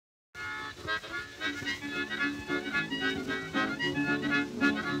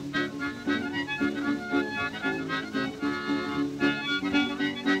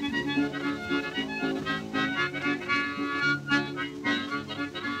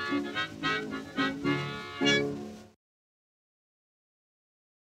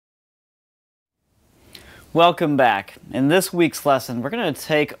Welcome back. In this week's lesson, we're going to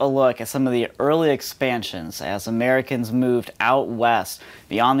take a look at some of the early expansions as Americans moved out west,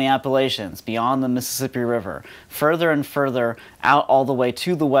 beyond the Appalachians, beyond the Mississippi River, further and further out all the way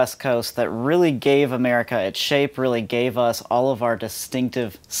to the West Coast that really gave America its shape, really gave us all of our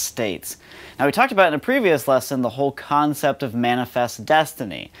distinctive states. Now, we talked about in a previous lesson the whole concept of manifest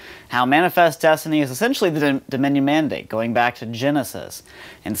destiny, how manifest destiny is essentially the Dominion Mandate, going back to Genesis.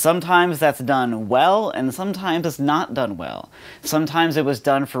 And sometimes that's done well, and sometimes it's not done well. Sometimes it was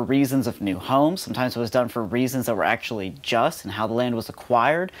done for reasons of new homes, sometimes it was done for reasons that were actually just and how the land was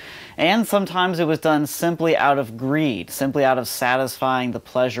acquired, and sometimes it was done simply out of greed, simply out of satisfying the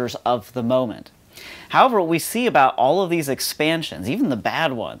pleasures of the moment. However, what we see about all of these expansions, even the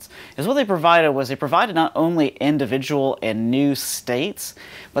bad ones, is what they provided not only individual and new states,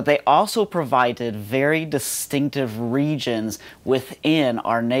 but they also provided very distinctive regions within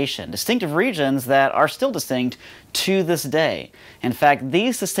our nation. Distinctive regions that are still distinct to this day. In fact,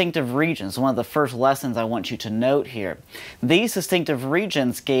 these distinctive regions, one of the first lessons I want you to note here, these distinctive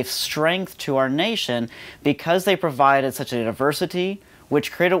regions gave strength to our nation because they provided such a diversity,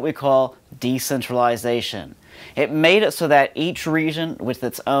 which created what we call decentralization. It made it so that each region, with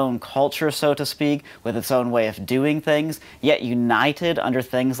its own culture, so to speak, with its own way of doing things, yet united under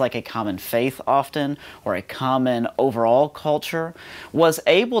things like a common faith often, or a common overall culture, was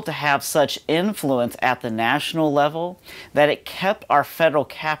able to have such influence at the national level that it kept our federal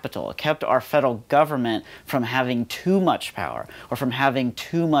capital, it kept our federal government from having too much power, or from having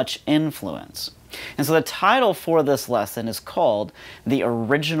too much influence. And so the title for this lesson is called The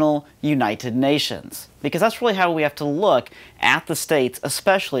Original United Nations, because that's really how we have to look at the states,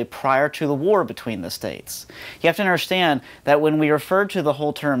 especially prior to the war between the states. You have to understand that when we referred to the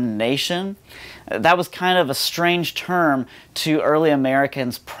whole term nation, that was kind of a strange term to early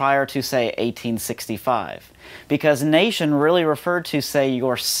Americans prior to, say, 1865. Because nation really referred to, say,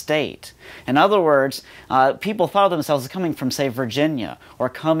 your state. In other words, people thought of themselves as coming from, say, Virginia, or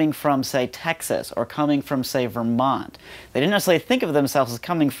coming from, say, Texas, or coming from, say, Vermont. They didn't necessarily think of themselves as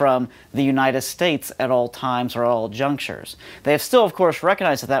coming from the United States at all times or all junctures. They have still, of course,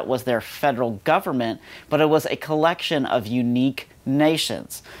 recognized that that was their federal government, but it was a collection of unique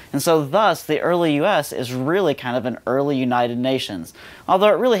nations. And so thus, the early U.S. is really kind of an early United Nations, although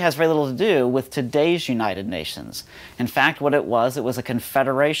it really has very little to do with today's United Nations. In fact, what it was a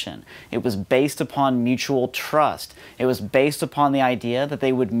confederation. It was based upon mutual trust. It was based upon the idea that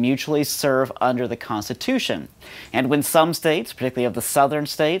they would mutually serve under the Constitution. And when some states, particularly of the southern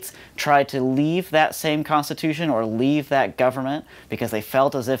states, tried to leave that same Constitution or leave that government because they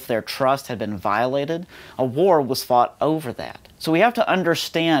felt as if their trust had been violated, a war was fought over that. So we have to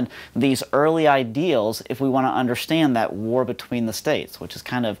understand these early ideals if we want to understand that war between the states, which is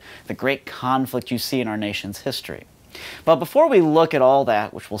kind of the great conflict you see in our nation's history. But before we look at all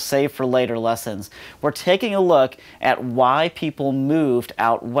that, which we'll save for later lessons, we're taking a look at why people moved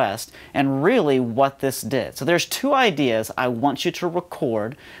out west and really what this did. So there's two ideas I want you to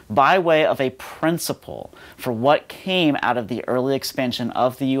record by way of a principle for what came out of the early expansion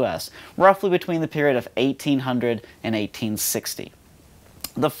of the U.S., roughly between the period of 1800 and 1860.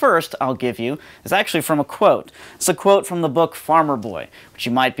 The first I'll give you is actually from a quote. It's a quote from the book Farmer Boy, which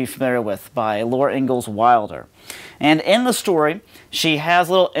you might be familiar with, by Laura Ingalls Wilder. And in the story, she has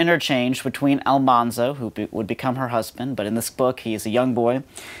a little interchange between Almanzo, who would become her husband, but in this book he is a young boy,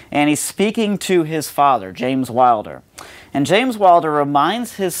 and he's speaking to his father, James Wilder. And James Wilder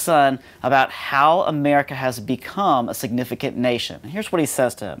reminds his son about how America has become a significant nation. And here's what he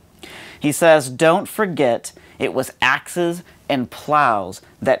says to him. He says, "Don't forget, it was axes and plows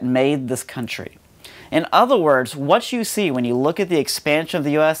that made this country." In other words, what you see when you look at the expansion of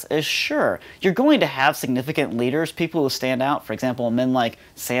the U.S. is, sure, you're going to have significant leaders, people who stand out, for example, men like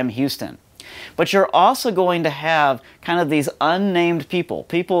Sam Houston. But you're also going to have kind of these unnamed people,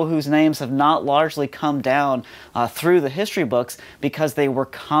 people whose names have not largely come down through the history books because they were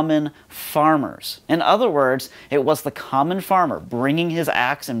common farmers. In other words, it was the common farmer bringing his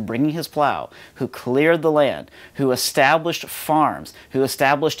axe and bringing his plow who cleared the land, who established farms, who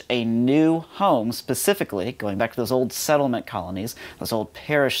established a new home, specifically, going back to those old settlement colonies, those old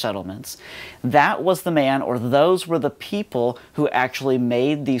parish settlements. That was the man, or those were the people who actually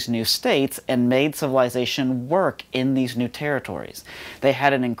made these new states and made civilization work in these new territories. They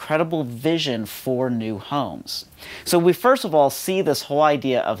had an incredible vision for new homes. So we first of all see this whole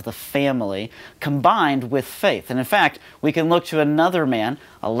idea of the family combined with faith. And in fact, we can look to another man,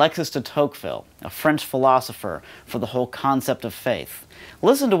 Alexis de Tocqueville, a French philosopher, for the whole concept of faith.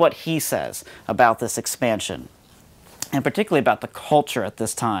 Listen to what he says about this expansion, and particularly about the culture at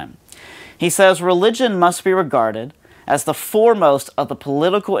this time. He says, "Religion must be regarded as the foremost of the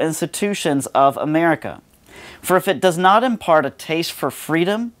political institutions of America. For if it does not impart a taste for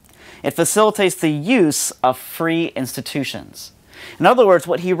freedom, it facilitates the use of free institutions." In other words,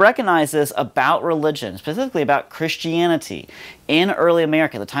 what he recognizes about religion, specifically about Christianity in early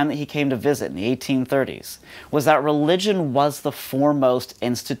America, the time that he came to visit in the 1830s, was that religion was the foremost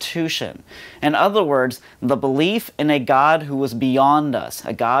institution. In other words, the belief in a God who was beyond us,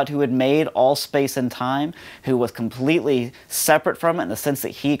 a God who had made all space and time, who was completely separate from it in the sense that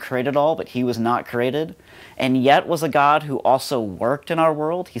he created all, but he was not created, and yet was a God who also worked in our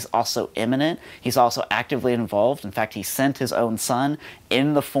world. He's also immanent. He's also actively involved. In fact, he sent his own son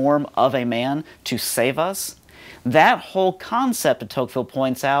in the form of a man to save us. That whole concept, Tocqueville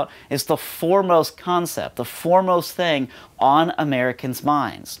points out, is the foremost concept, the foremost thing on Americans'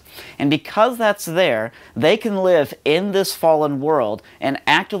 minds. And because that's there, they can live in this fallen world and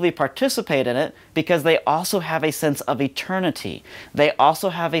actively participate in it because they also have a sense of eternity. They also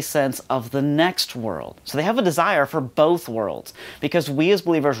have a sense of the next world. So they have a desire for both worlds because we as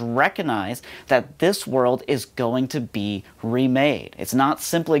believers recognize that this world is going to be remade. It's not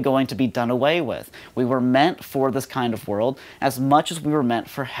simply going to be done away with. We were meant for this kind of world as much as we were meant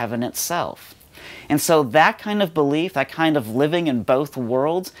for heaven itself. And so that kind of belief, that kind of living in both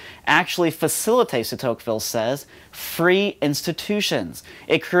worlds, actually facilitates, Tocqueville says, free institutions.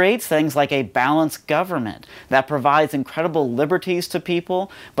 It creates things like a balanced government that provides incredible liberties to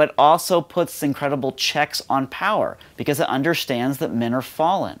people, but also puts incredible checks on power because it understands that men are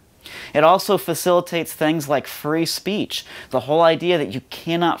fallen. It also facilitates things like free speech, the whole idea that you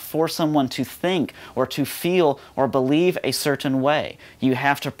cannot force someone to think or to feel or believe a certain way. You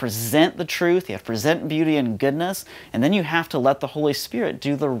have to present the truth, you have to present beauty and goodness, and then you have to let the Holy Spirit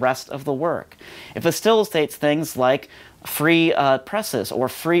do the rest of the work. It facilitates things like free presses or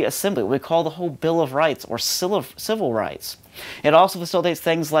free assembly, what we call the whole Bill of Rights or civil rights. It also facilitates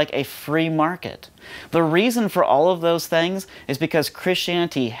things like a free market. The reason for all of those things is because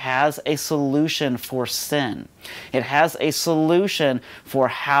Christianity has a solution for sin. It has a solution for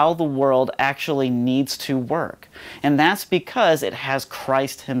how the world actually needs to work. And that's because it has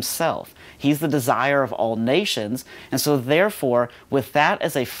Christ himself. He's the desire of all nations, and so therefore, with that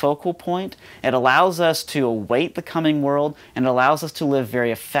as a focal point, it allows us to await the coming world, and it allows us to live very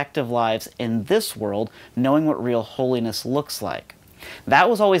effective lives in this world, knowing what real holiness looks like.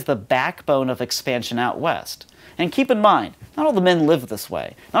 That was always the backbone of expansion out west. And keep in mind, not all the men lived this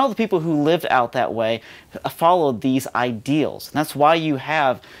way. Not all the people who lived out that way followed these ideals. And that's why you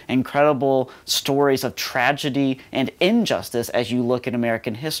have incredible stories of tragedy and injustice as you look at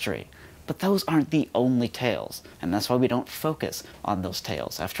American history. But those aren't the only tales, and that's why we don't focus on those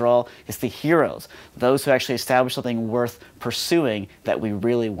tales. After all, it's the heroes, those who actually establish something worth pursuing, that we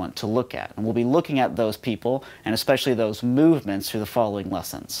really want to look at. And we'll be looking at those people, and especially those movements, through the following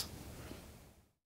lessons.